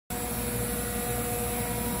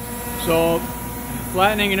So,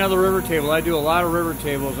 flattening another river table. I do a lot of river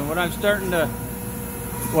tables, and what I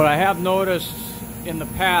have noticed in the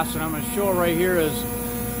past, and I'm going to show it right here, is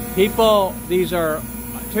people, these are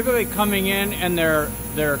typically coming in and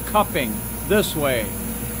they're cupping this way.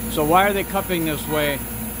 So why are they cupping this way?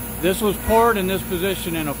 This was poured in this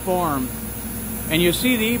position in a form, and you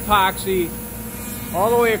see the epoxy all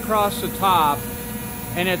the way across the top,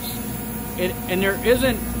 and there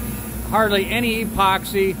isn't hardly any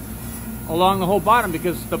epoxy along the whole bottom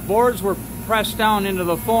because the boards were pressed down into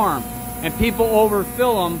the form, and people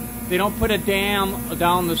overfill them. They don't put a dam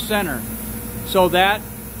down the center. So that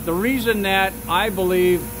the reason that I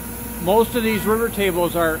believe most of these river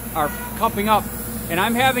tables are cupping up, and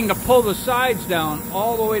I'm having to pull the sides down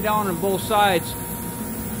all the way down on both sides.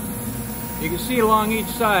 You can see along each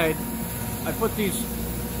side I put these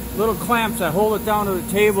little clamps that hold it down to the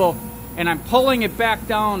table, and I'm pulling it back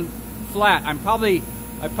down flat. I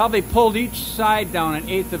probably pulled each side down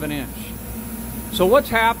 1/8 of an inch. So what's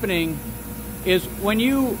happening is when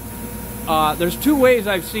you there's two ways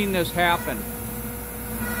I've seen this happen,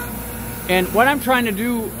 and what I'm trying to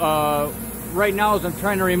do right now is I'm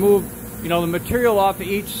trying to remove the material off of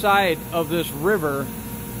each side of this river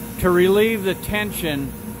to relieve the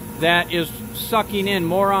tension that is sucking in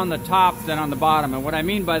more on the top than on the bottom. And what I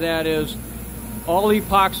mean by that is all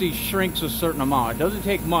epoxy shrinks a certain amount. It doesn't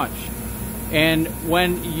take much. And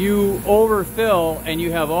when you overfill and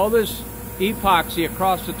you have all this epoxy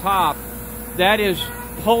across the top, that is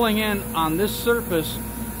pulling in on this surface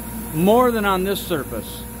more than on this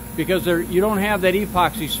surface, because you don't have that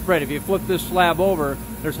epoxy spread. If you flip this slab over,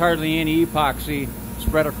 there's hardly any epoxy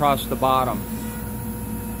spread across the bottom.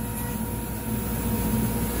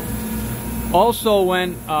 Also,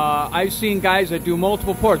 when I've seen guys that do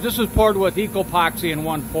multiple pours, this is poured with epoxy in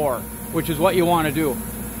one pour, which is what you want to do.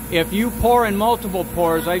 If you pour in multiple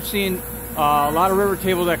pours, I've seen a lot of river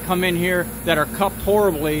tables that come in here that are cupped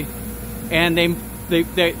horribly, and they'll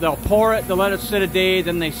pour it, they'll let it sit a day,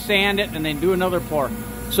 then they sand it, and they do another pour.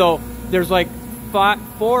 So there's like 4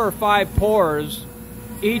 or 5 pours,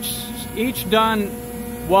 each done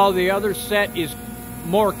while the other set is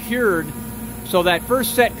more cured. So that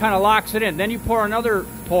first set kind of locks it in. Then you pour another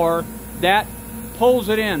pour, that pulls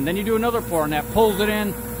it in. Then you do another pour, and that pulls it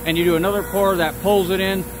in. And you do another pour, that pulls it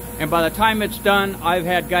in. And by the time it's done, I've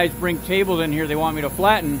had guys bring tables in here they want me to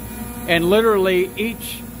flatten, and literally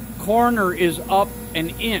each corner is up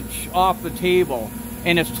 1 inch off the table,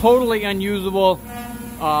 and it's totally unusable.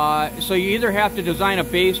 So you either have to design a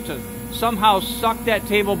base to somehow suck that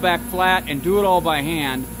table back flat and do it all by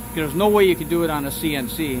hand, because there's no way you could do it on a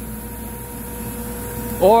CNC.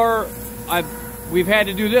 Or we've had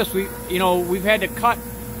to do this. We've had to cut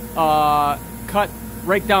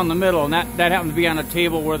right down the middle, and that happened to be on a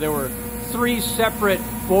table where there were 3 separate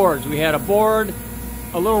boards. We had a board,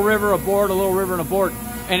 a little river, a board, a little river, and a board,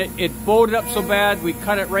 and it bowed up so bad we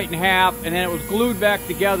cut it right in half, and then it was glued back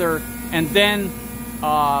together and then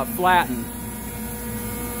flattened.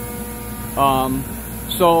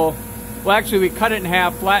 Well, actually we cut it in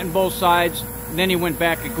half, flattened both sides, and then he went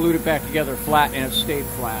back and glued it back together flat, and it stayed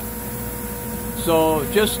flat. So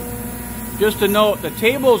just to note, the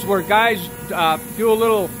tables where guys do a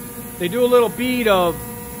little bead of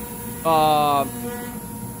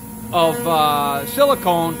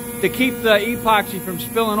silicone to keep the epoxy from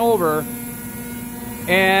spilling over,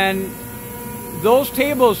 and those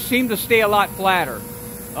tables seem to stay a lot flatter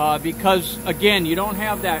because, again, you don't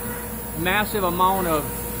have that massive amount of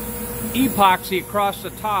epoxy across the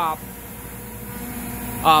top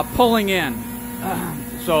pulling in.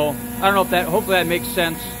 So I don't know if that, hopefully that makes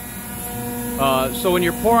sense. So when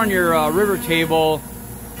you're pouring your river table,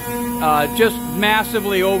 just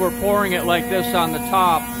massively over pouring it like this on the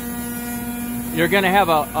top, you're going to have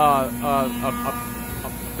a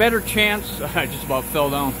better chance. I just about fell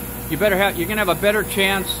down. You're going to have a better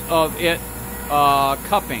chance of it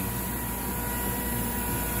cupping.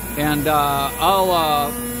 And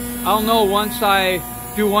I'll know once I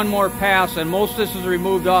do one more pass and most of this is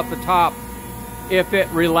removed off the top if it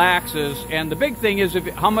relaxes. And the big thing is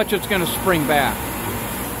how much it's going to spring back.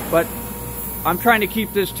 But I'm trying to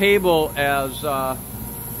keep this table as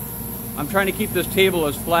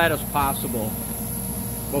flat as possible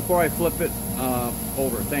before I flip it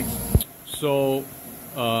over. Thanks. So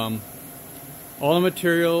all the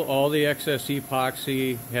material, all the excess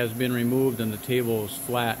epoxy has been removed and the table is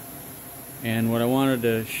flat. And what I wanted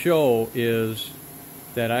to show is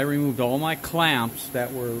that I removed all my clamps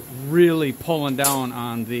that were really pulling down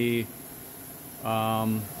on the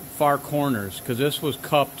far corners, because this was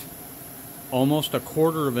cupped almost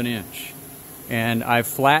 1/4 of an inch. And I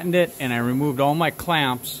flattened it and I removed all my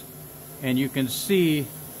clamps, and you can see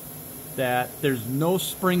that there's no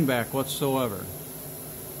spring back whatsoever.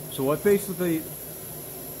 So what basically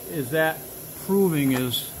is that proving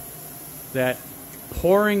is that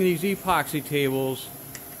pouring these epoxy tables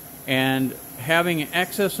and having an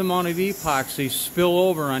excess amount of epoxy spill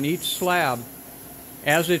over on each slab,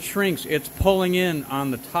 as it shrinks, it's pulling in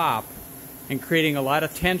on the top and creating a lot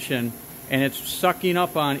of tension, and it's sucking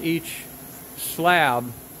up on each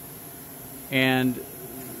slab. And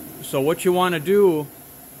so what you want to do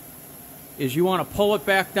is you want to pull it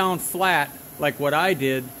back down flat like what I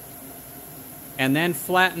did, and then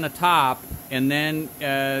flatten the top, and then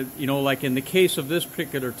you know, like in the case of this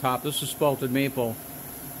particular top, this is spalted maple,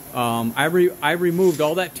 I removed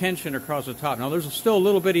all that tension across the top. Now there's still a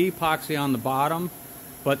little bit of epoxy on the bottom,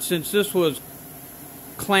 but since this was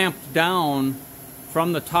clamped down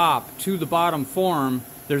from the top to the bottom form,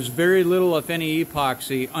 there's very little, if any,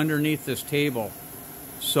 epoxy underneath this table.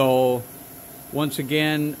 So once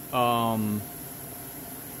again,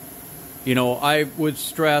 you know, I would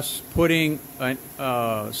stress putting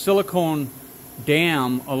a silicone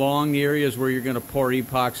dam along the areas where you're going to pour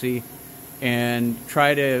epoxy, and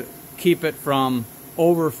try to keep it from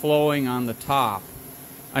overflowing on the top.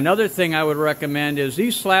 Another thing I would recommend is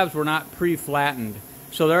these slabs were not pre-flattened,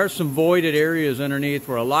 so there are some voided areas underneath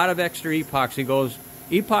where a lot of extra epoxy goes.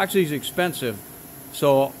 Epoxy is expensive,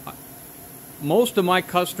 so most of my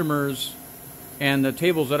customers and the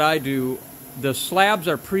tables that I do, the slabs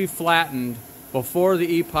are pre-flattened before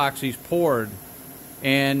the epoxy is poured,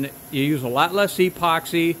 and you use a lot less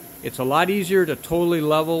epoxy. It's a lot easier to totally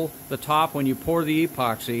level the top when you pour the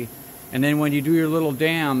epoxy, and then when you do your little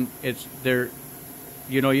dam, it's there.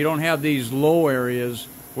 You know, you don't have these low areas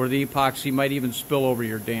where the epoxy might even spill over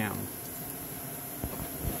your dam.